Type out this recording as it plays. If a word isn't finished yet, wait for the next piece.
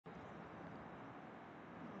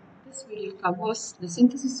This video covers the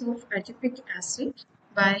synthesis of adipic acid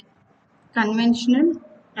by conventional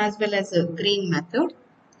as well as a green method.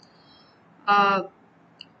 Uh,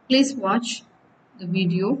 Please watch the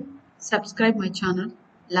video, subscribe my channel,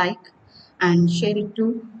 like and share it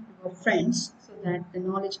to your friends so that the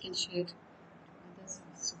knowledge can share to others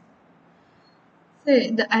also. So,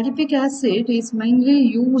 the adipic acid is mainly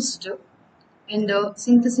used in the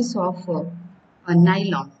synthesis of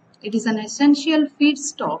nylon. It is an essential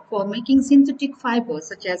feedstock for making synthetic fibers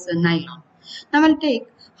such as nylon. Now I'll take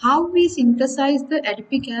how we synthesize the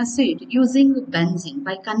adipic acid using benzene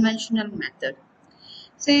by conventional method.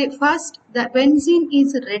 Say first the benzene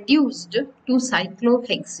is reduced to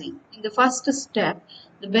cyclohexane. In the first step,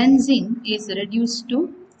 the benzene is reduced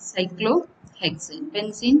to cyclohexane.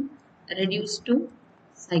 Benzene reduced to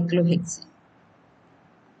cyclohexane.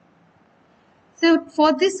 So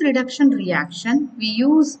for this reduction reaction, we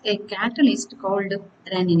use a catalyst called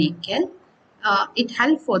ranitidine. It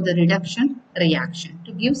helps for the reduction reaction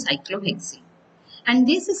to give cyclohexane. And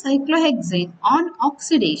this cyclohexane on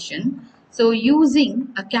oxidation, so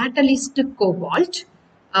using a catalyst cobalt,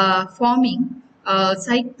 forming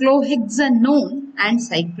cyclohexanone and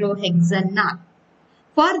cyclohexanal.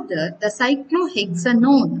 Further, the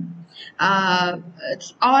cyclohexanone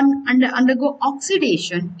undergo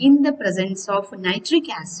oxidation in the presence of nitric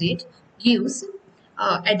acid gives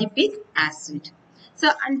adipic acid. So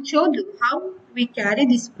I'll show you how we carry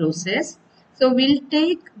this process. So we'll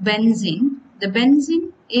take benzene. The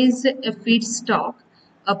benzene is a feedstock,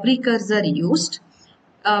 a precursor used.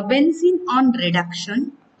 Benzene on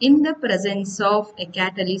reduction in the presence of a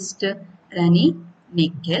catalyst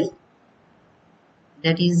ranitidine.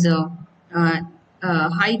 That is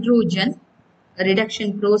hydrogen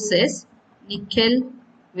reduction process, nickel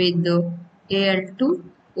with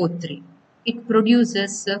Al2O3. It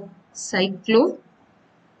produces cyclohexane.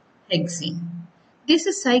 This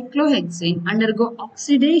cyclohexane undergo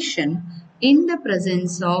oxidation in the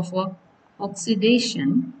presence of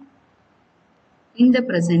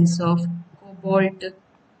cobalt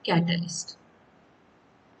catalyst.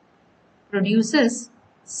 Produces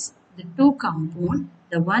the two compound.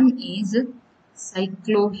 The one is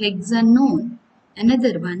cyclohexanone,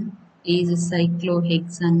 another one is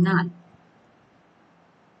cyclohexanal.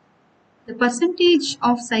 The percentage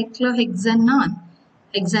of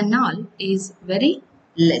cyclohexanal is very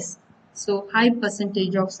less. So high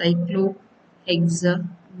percentage of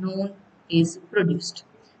cyclohexanone is produced.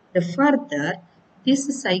 The further, this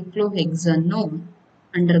cyclohexanone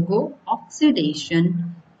undergo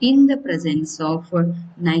oxidation in the presence of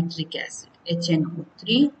nitric acid,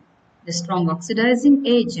 HNO3, the strong oxidizing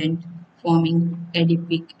agent forming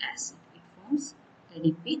adipic acid. It forms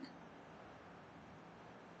adipic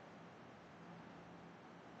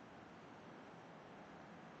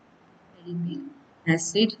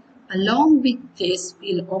acid. Along with this,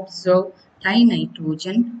 we'll observe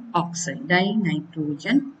dinitrogen oxide.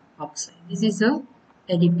 This is a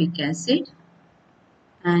adipic acid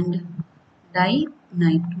and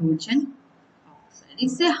dinitrogen oxide.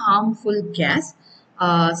 It's a harmful gas,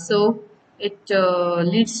 so it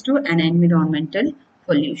leads to an environmental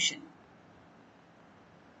pollution.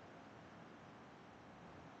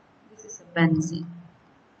 This is a benzene.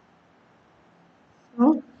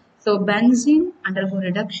 So benzene undergo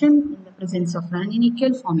reduction in the presence of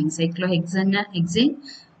ranitidine forming cyclohexane.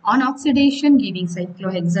 On oxidation giving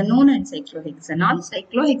cyclohexanone and cyclohexanal.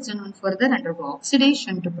 Cyclohexanone further undergo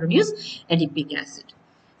oxidation to produce adipic acid.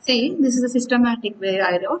 See, this is a systematic way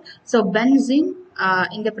I wrote. So benzene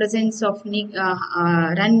in the presence of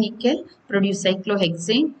ranitidine produce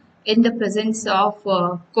cyclohexane. In the presence of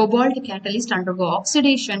cobalt catalyst undergo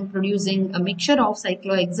oxidation producing a mixture of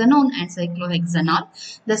cyclohexanone and cyclohexanal.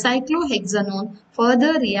 The cyclohexanone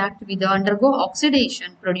further react with the undergo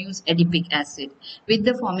oxidation produce adipic acid with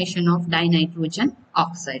the formation of dinitrogen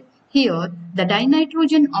oxide. Here the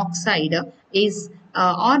dinitrogen oxide is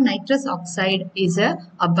or nitrous oxide is a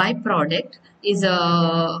byproduct, is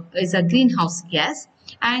a greenhouse gas.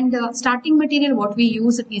 And starting material what we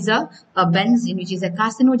use is a benzene, which is a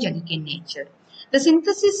carcinogenic in nature. The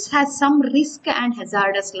synthesis has some risk and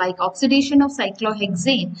hazardous like oxidation of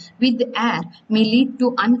cyclohexane with air may lead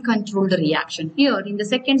to uncontrolled reaction. Here in the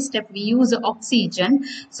second step we use oxygen,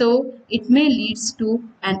 so it may lead to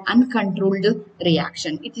an uncontrolled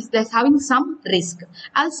reaction. It is thus having some risk.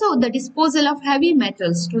 Also the disposal of heavy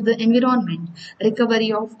metals to the environment,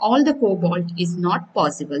 recovery of all the cobalt is not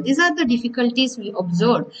possible. These are the difficulties we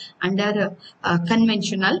observed under a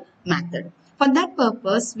conventional method. For that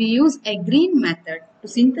purpose, we use a green method to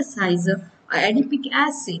synthesize adipic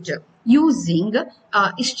acid using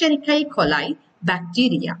Escherichia coli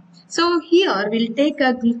bacteria. So here we'll take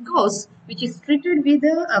a glucose which is treated with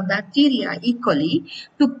a bacteria E. coli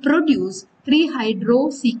to produce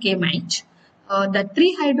 3-hydroxycamate. The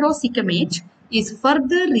 3-hydroxycamate is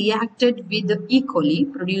further reacted with E. coli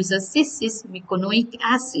produces cis-mecanoic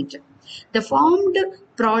acid. The formed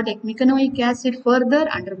product mecanoic acid further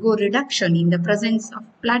undergo reduction in the presence of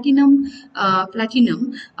platinum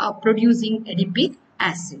producing adipic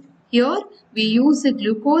acid. Here we use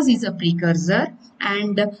glucose as a precursor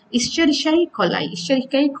and Escherichia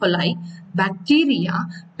coli bacteria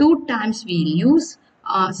 2 times we use.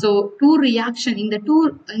 So in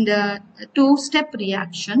the two-step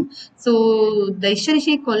reaction. So the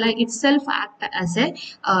Escherichia coli itself act as a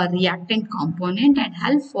reactant component and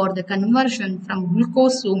help for the conversion from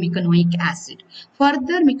glucose to mecanoic acid.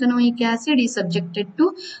 Further, mecanoic acid is subjected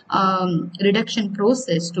to reduction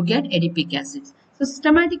process to get adipic acids. So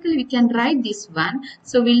systematically we can write this one.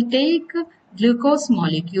 So we'll take glucose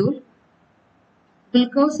molecule.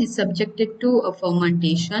 Glucose is subjected to a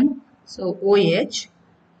fermentation. So OH.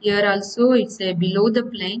 Here also it's a below the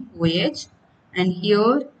plane OH. And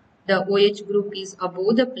here the OH group is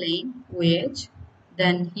above the plane OH.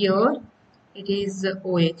 Then here it is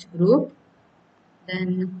OH group.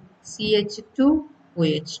 Then CH2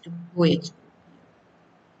 OH2 OH.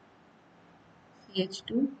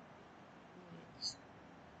 CH2 OH.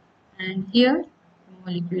 And here the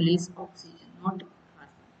molecule is oxygen, not carbon.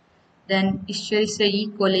 Then Escherichia E.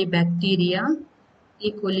 coli bacteria.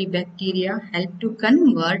 E. coli bacteria help to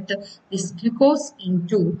convert this glucose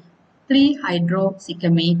into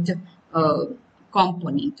 3-hydroxycamate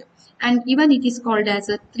component. And even it is called as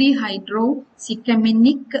a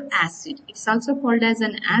 3-hydroxycaminic acid. It's also called as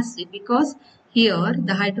an acid because here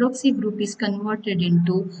the hydroxy group is converted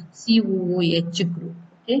into COOH group.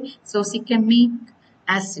 Okay, so cycamic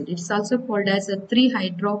acid. It's also called as a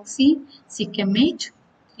 3-hydroxycamate.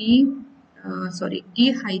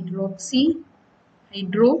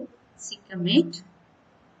 Dehydroxycamate.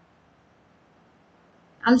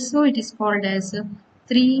 Also, it is called as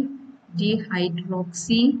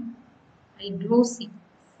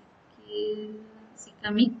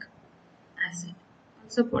 3-dehydroxycamic acid.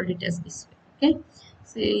 Also called it as this way. Okay,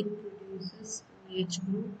 so it produces OH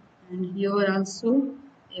group, and here also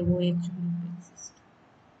a OH group exists.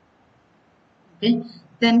 Okay,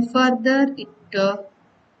 then further it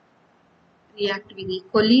react with E.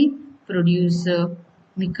 coli, produce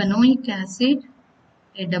mecanoic acid,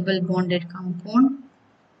 a double bonded compound,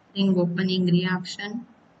 ring opening reaction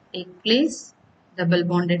take place, double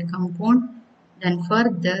bonded compound, then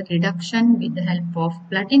further reduction with the help of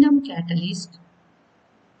platinum catalyst, so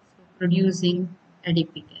producing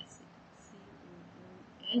adipic acid,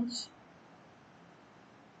 COOH.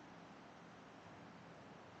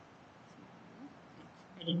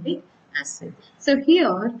 Adipic acid. So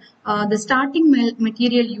here the starting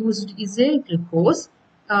material used is a glucose.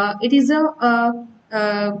 It is a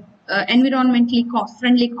environmentally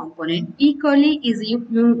friendly component. E. coli is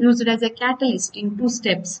used as a catalyst in 2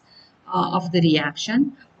 steps of the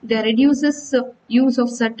reaction. They reduces use of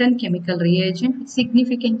certain chemical reagent.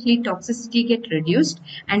 Significantly toxicity get reduced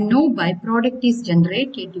and no byproduct is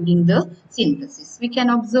generated during the synthesis. We can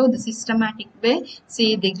observe the systematic way.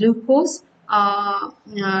 Say the glucose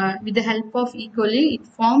with the help of E. coli, it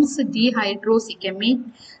forms a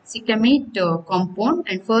dehydroxycamate compound,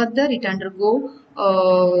 and further it undergo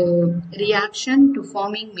reaction to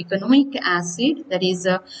forming mecanoic acid, that is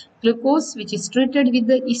glucose, which is treated with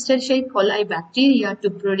the Escherichia coli bacteria to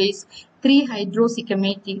produce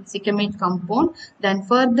 3-hydroxycamate compound. Then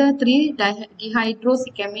further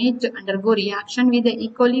 3-dehydroxycamate undergo reaction with the E.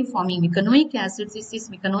 coli forming mecanoic acid. This is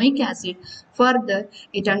mecanoic acid. Further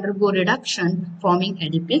it undergo reduction forming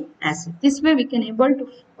adipic acid. This way we can able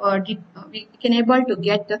to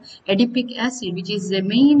get adipic acid, which is the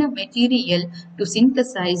main material to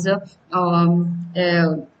synthesize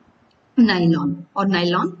nylon or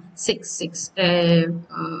nylon 66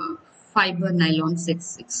 fiber nylon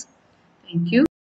 66. Thank you.